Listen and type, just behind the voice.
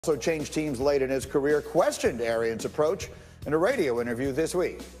Also changed teams late in his career, questioned Arians' approach in a radio interview this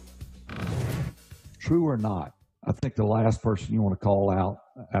week. True or not, I think the last person you want to call out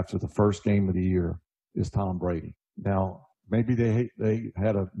after the first game of the year is Tom Brady. Now, maybe they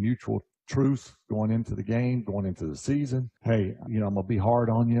had a mutual truce going into the game, going into the season. Hey, I'm going to be hard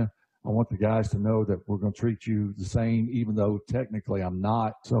on you. I want the guys to know that we're going to treat you the same, even though technically I'm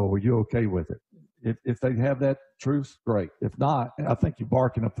not. So are you okay with it? If they have that truce, great. If not, I think you're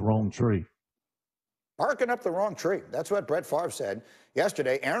barking up the wrong tree. Barking up the wrong tree. That's what Brett Favre said.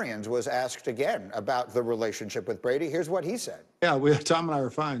 Yesterday, Arians was asked again about the relationship with Brady. Here's what he said. Yeah, Tom and I are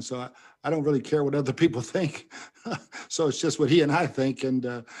fine, so I don't really care what other people think. So it's just what he and I think.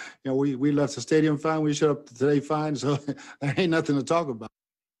 And, we left the stadium fine. We showed up today fine, so there ain't nothing to talk about.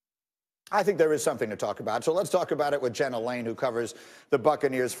 I think there is something to talk about. So let's talk about it with Jenna Lane, who covers the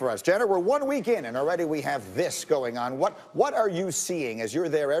Buccaneers for us. Jenna, we're 1 week in, and already we have this going on. What are you seeing as you're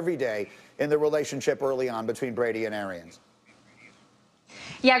there every day in the relationship early on between Brady and Arians?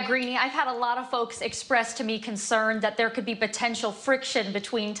 Yeah, Greeny, I've had a lot of folks express to me concern that there could be potential friction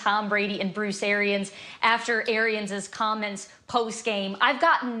between Tom Brady and Bruce Arians after Arians' comments post-game. I've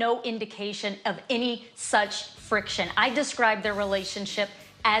gotten no indication of any such friction. I describe their relationship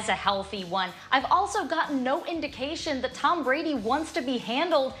as a healthy one. I've also gotten no indication that Tom Brady wants to be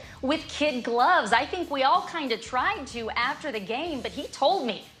handled with kid gloves. I think we all kind of tried to after the game, but he told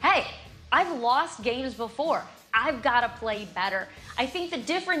me, hey, I've lost games before. I've got to play better. I think the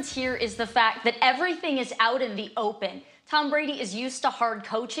difference here is the fact that everything is out in the open. Tom Brady is used to hard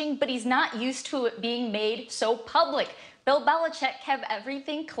coaching, but he's not used to it being made so public. Bill Belichick kept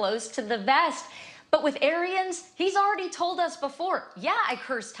everything close to the vest. But with Arians, he's already told us before, yeah, I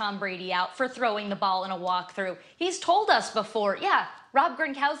cursed Tom Brady out for throwing the ball in a walkthrough. He's told us before, yeah, Rob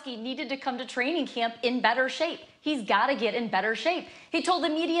Gronkowski needed to come to training camp in better shape. He's got to get in better shape. He told the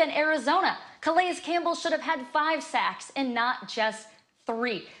media in Arizona, Calais Campbell should have had 5 sacks and not just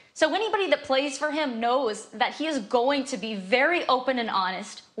 3. So anybody that plays for him knows that he is going to be very open and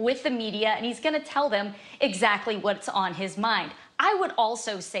honest with the media, and he's going to tell them exactly what's on his mind. I would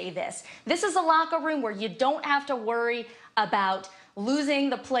also say this. This is a locker room where you don't have to worry about losing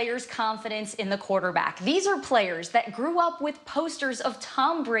the players' confidence in the quarterback. These are players that grew up with posters of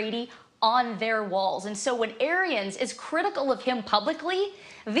Tom Brady on their walls. And so when Arians is critical of him publicly,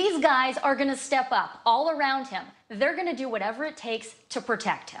 these guys are going to step up all around him. They're going to do whatever it takes to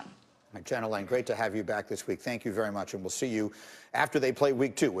protect him. Jenna Lane, great to have you back this week. Thank you very much, and we'll see you after they play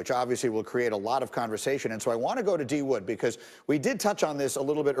week 2, which obviously will create a lot of conversation. And so I want to go to D. Wood, because we did touch on this a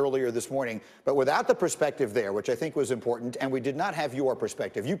little bit earlier this morning, but without the perspective there, which I think was important, and we did not have your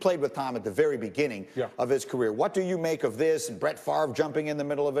perspective. You played with Tom at the very beginning of his career. What do you make of this, and Brett Favre jumping in the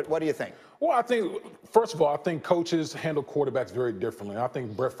middle of it? What do you think? Well, I think, first of all, I think coaches handle quarterbacks very differently. I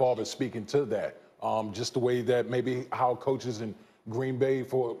think Brett Favre is speaking to that, just the way that maybe how coaches in Green Bay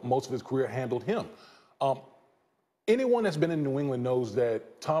for most of his career handled him. Anyone that's been in New England knows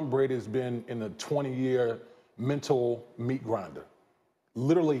that Tom Brady has been in a 20-year mental meat grinder.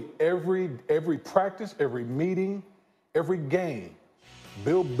 Literally every practice, every meeting, every game,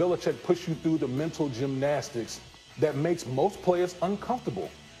 Bill Belichick pushed you through the mental gymnastics that makes most players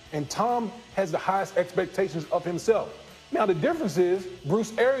uncomfortable. And Tom has the highest expectations of himself. Now, the difference is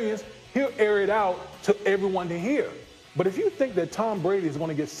Bruce Arians, he'll air it out to everyone to hear. But if you think that Tom Brady is going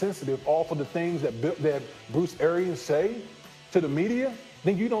to get sensitive off of the things that Bruce Arians say to the media,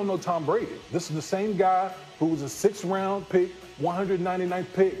 then you don't know Tom Brady. This is the same guy who was a 6th-round pick,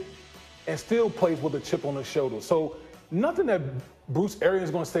 199th pick, and still plays with a chip on his shoulder. So nothing that Bruce Arians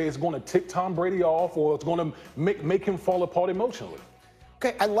is going to say is going to tick Tom Brady off, or it's going to make him fall apart emotionally.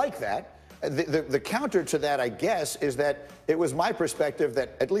 Okay, I like that. The counter to that, I guess, is that it was my perspective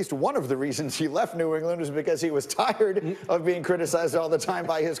that at least one of the reasons he left New England was because he was tired of being criticized all the time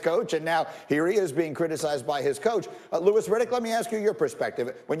by his coach, and now here he is being criticized by his coach. Louis Riddick, let me ask you your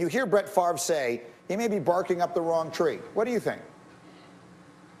perspective. When you hear Brett Favre say he may be barking up the wrong tree, what do you think?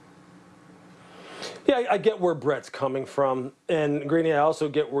 Yeah, I get where Brett's coming from, and Greeny, I also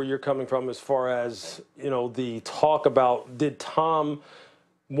get where you're coming from as far as, the talk about did Tom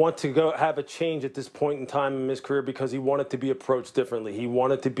want to go have a change at this point in time in his career because he wanted to be approached differently. He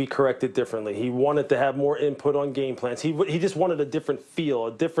wanted to be corrected differently. He wanted to have more input on game plans. He just wanted a different feel,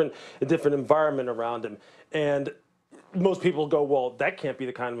 a different environment around him. And most people go, well, that can't be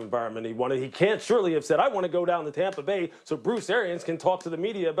the kind of environment he wanted. He can't surely have said, I want to go down to Tampa Bay so Bruce Arians can talk to the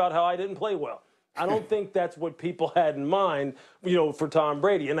media about how I didn't play well. I don't think that's what people had in mind, for Tom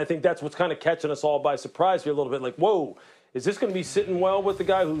Brady. And I think that's what's kind of catching us all by surprise here a little bit. Like, whoa, Is this going to be sitting well with the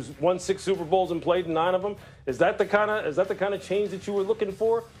guy who's won 6 Super Bowls and played in 9 of them? Is that the kind of change that you were looking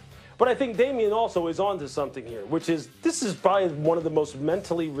for? But I think Damian also is onto something here, which is this is probably one of the most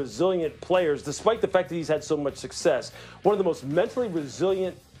mentally resilient players, despite the fact that he's had so much success. One of the most mentally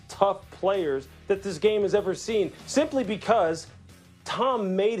resilient, tough players that this game has ever seen, simply because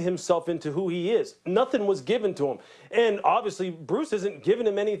Tom made himself into who he is. Nothing was given to him. And obviously, Bruce isn't giving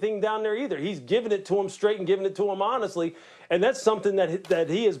him anything down there either. He's giving it to him straight and giving it to him honestly. And that's something that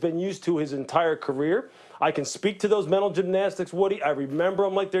he has been used to his entire career. I can speak to those mental gymnastics, Woody. I remember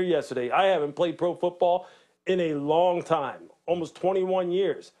them like they're yesterday. I haven't played pro football in a long time, almost 21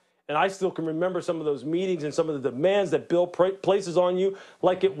 years. And I still can remember some of those meetings and some of the demands that Bill places on you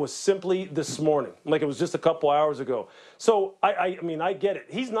like it was simply this morning, like it was just a couple hours ago. So, I mean, I get it.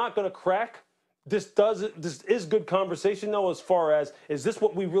 He's not going to crack. This is good conversation, though, as far as, is this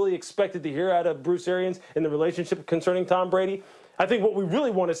what we really expected to hear out of Bruce Arians in the relationship concerning Tom Brady? I think what we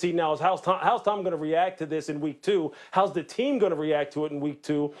really want to see now is how's Tom going to react to this in week 2? How's the team going to react to it in week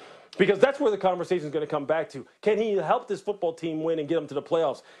 2? Because that's where the conversation is going to come back to. Can he help this football team win and get them to the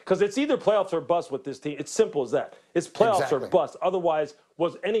playoffs? Because it's either playoffs or bust with this team. It's simple as that. It's playoffs or bust. Otherwise,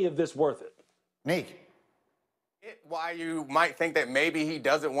 was any of this worth it? Nick. Why you might think that maybe he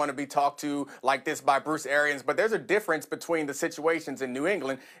doesn't want to be talked to like this by Bruce Arians, but there's a difference between the situations in New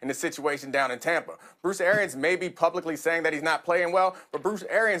England and the situation down in Tampa. Bruce Arians may be publicly saying that he's not playing well, but Bruce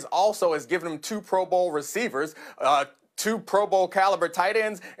Arians also has given him 2 Pro Bowl receivers, 2 Pro Bowl caliber tight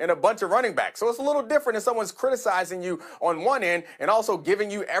ends, and a bunch of running backs. So it's a little different if someone's criticizing you on one end and also giving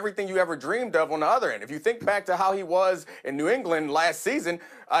you everything you ever dreamed of on the other end. If you think back to how he was in New England last season,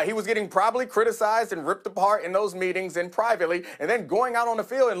 he was getting probably criticized and ripped apart in those meetings and privately, and then going out on the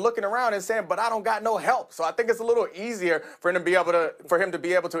field and looking around and saying, but I don't got no help. So I think it's a little easier for him to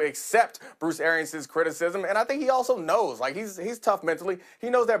be able to accept Bruce Arians' criticism. And I think he also knows, like, he's tough mentally. He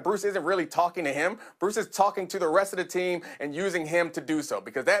knows that Bruce isn't really talking to him. Bruce is talking to the rest of the team and using him to do so,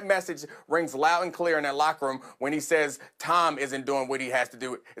 because that message rings loud and clear in that locker room when he says Tom isn't doing what he has to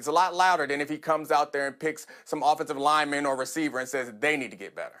do. It's a lot louder than if he comes out there and picks some offensive lineman or receiver and says they need to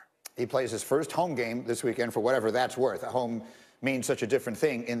get better. He plays his first home game this weekend, for whatever that's worth. A home means such a different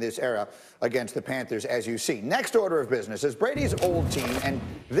thing in this era against the Panthers, as you see. Next order of business is Brady's old team, and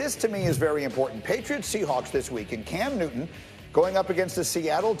this to me is very important. Patriots-Seahawks this week, and Cam Newton going up against the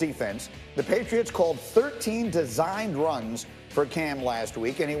Seattle defense. The Patriots called 13 designed runs for Cam last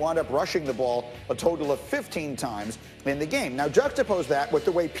week, and he wound up rushing the ball a total of 15 times in the game. Now juxtapose that with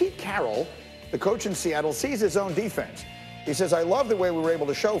the way Pete Carroll, the coach in Seattle, sees his own defense. He says, I love the way we were able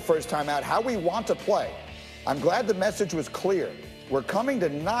to show first time out how we want to play. I'm glad the message was clear. We're coming to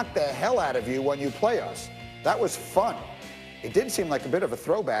knock the hell out of you when you play us. That was fun. It did seem like a bit of a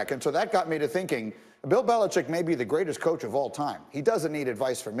throwback, and so that got me to thinking, Bill Belichick may be the greatest coach of all time. He doesn't need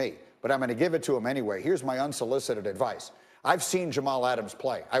advice from me, but I'm going to give it to him anyway. Here's my unsolicited advice. I've seen Jamal Adams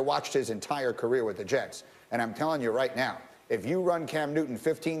play. I watched his entire career with the Jets, and I'm telling you right now, if you run Cam Newton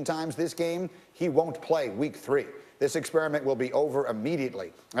 15 times this game, he won't play week 3. This experiment will be over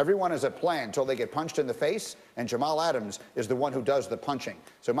immediately. Everyone has a plan until they get punched in the face, and Jamal Adams is the one who does the punching.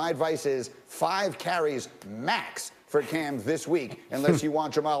 So my advice is 5 carries max for Cam this week, unless you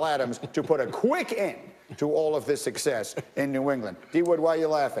want Jamal Adams to put a quick end to all of this success in New England. D. Wood, why are you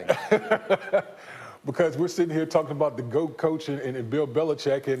laughing? Because we're sitting here talking about the GOAT coach and Bill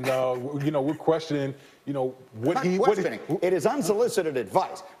Belichick, and we're questioning, what he. It is unsolicited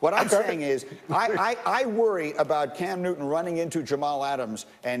advice. What I'm saying is, I worry about Cam Newton running into Jamal Adams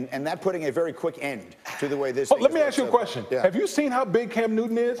and that putting a very quick end to the way this. Let me ask you a question. Yeah. Have you seen how big Cam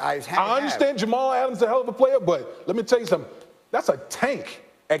Newton is? I understand Jamal Adams is a hell of a player, but let me tell you something. That's a tank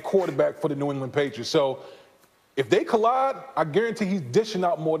at quarterback for the New England Patriots. So if they collide, I guarantee he's dishing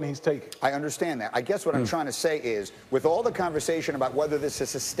out more than he's taking. I understand that. I guess what I'm trying to say is, with all the conversation about whether this is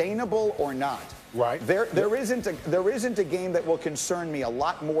sustainable or not, right? There isn't a game that will concern me a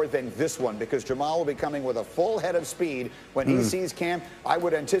lot more than this one, because Jamal will be coming with a full head of speed when he sees Cam. I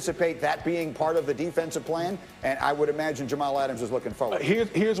would anticipate that being part of the defensive plan, and I would imagine Jamal Adams is looking forward.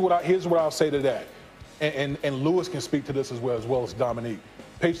 Here's what I'll say to that, and Lewis can speak to this as well as Dominique.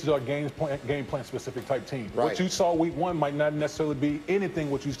 Patriots are a game plan specific type team. Right. What you saw week 1 might not necessarily be anything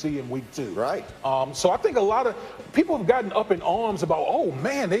what you see in week 2. Right. So I think a lot of people have gotten up in arms about, oh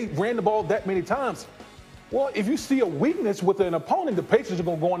man, they ran the ball that many times. Well, if you see a weakness with an opponent, the Patriots are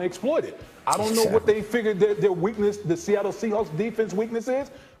going to go and exploit it. I don't know what they figured their weakness, the Seattle Seahawks defense weakness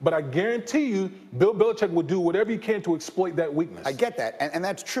is, but I guarantee you Bill Belichick will do whatever he can to exploit that weakness. I get that, and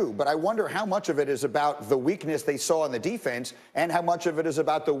that's true, but I wonder how much of it is about the weakness they saw in the defense and how much of it is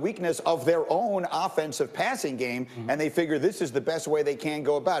about the weakness of their own offensive passing game, and they figure this is the best way they can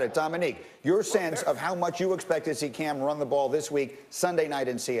go about it. Domonique, your sense of how much you expect to see Cam run the ball this week, Sunday night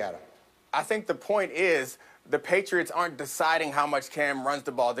in Seattle? I think the point is the Patriots aren't deciding how much Cam runs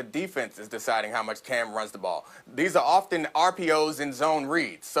the ball. The defense is deciding how much Cam runs the ball. These are often RPOs and zone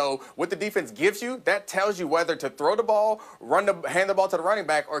reads. So what the defense gives you, that tells you whether to throw the ball, hand the ball to the running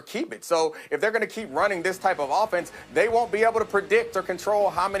back, or keep it. So if they're going to keep running this type of offense, they won't be able to predict or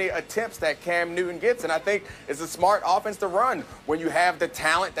control how many attempts that Cam Newton gets. And I think it's a smart offense to run when you have the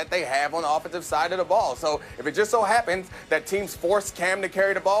talent that they have on the offensive side of the ball. So if it just so happens that teams force Cam to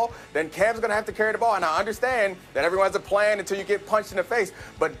carry the ball, then Cam's going to have to carry the ball. And I understand that everyone has a plan until you get punched in the face.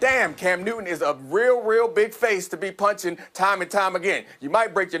 But damn, Cam Newton is a real big face to be punching time and time again. You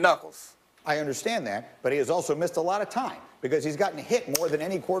might break your knuckles. I understand that, but he has also missed a lot of time because he's gotten hit more than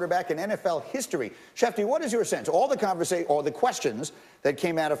any quarterback in NFL history. Shefty, what is your sense? All the questions that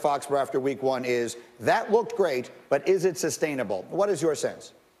came out of Foxborough after week 1 is, that looked great, but is it sustainable? What is your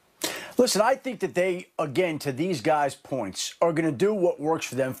sense? Listen, I think that they, again, to these guys' points, are going to do what works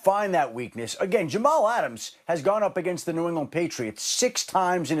for them, find that weakness. Again, Jamal Adams has gone up against the New England Patriots 6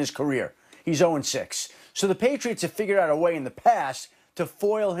 times in his career. He's 0-6. So the Patriots have figured out a way in the past to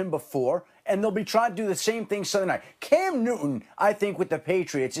foil him before, and they'll be trying to do the same thing Sunday night. Cam Newton, I think, with the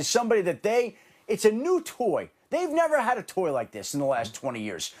Patriots is somebody that it's a new toy. They've never had a toy like this in the last 20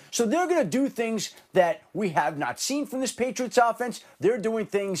 years. So they're going to do things that we have not seen from this Patriots offense. They're doing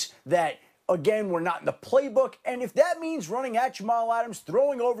things that, again, were not in the playbook. And if that means running at Jamal Adams,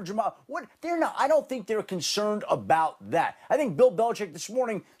 throwing over Jamal, they're not. I don't think they're concerned about that. I think Bill Belichick this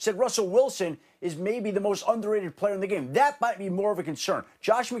morning said Russell Wilson is maybe the most underrated player in the game. That might be more of a concern.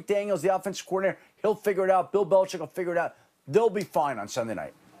 Josh McDaniels, the offensive coordinator, he'll figure it out. Bill Belichick will figure it out. They'll be fine on Sunday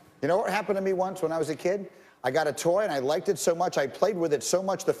night. You know what happened to me once when I was a kid? I got a toy, and I liked it so much, I played with it so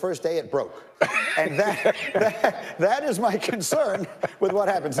much the first day it broke. And that is my concern with what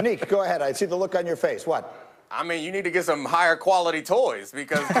happens. Nick, go ahead. I see the look on your face. What? I mean, you need to get some higher quality toys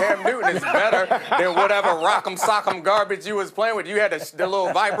because Cam Newton is better than whatever rock'em sock'em garbage you was playing with. You had the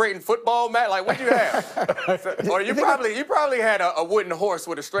little vibrating football mat. Like, what'd you have? Or you probably had a wooden horse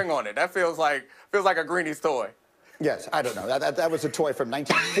with a string on it. That feels like a Greenie's toy. Yes, I don't know. That was a toy from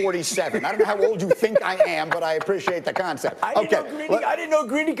 1947. I don't know how old you think I am, but I appreciate the concept. I didn't know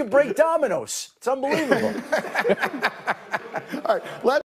Greenie could break dominoes. It's unbelievable. All right, let's